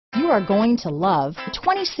are going to love the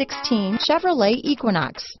 2016 Chevrolet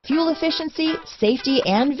Equinox. Fuel efficiency, safety,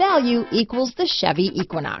 and value equals the Chevy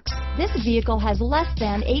Equinox. This vehicle has less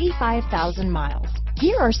than 85,000 miles.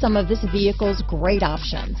 Here are some of this vehicle's great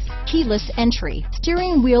options: keyless entry,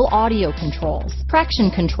 steering wheel audio controls, traction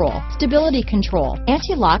control, stability control,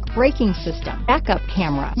 anti-lock braking system, backup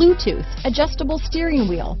camera, Bluetooth, adjustable steering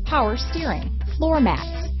wheel, power steering, floor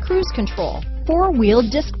mats, cruise control, four-wheel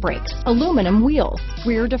disc brakes, aluminum wheels,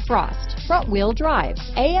 rear defrost, front-wheel drive,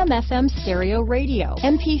 AM/FM stereo radio,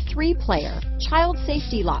 MP3 player, child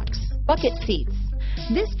safety locks, bucket seats.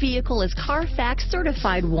 This vehicle is Carfax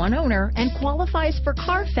certified one owner and qualifies for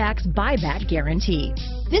Carfax buyback guarantee.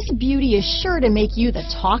 This beauty is sure to make you the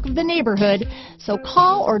talk of the neighborhood, so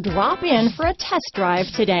call or drop in for a test drive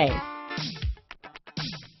today.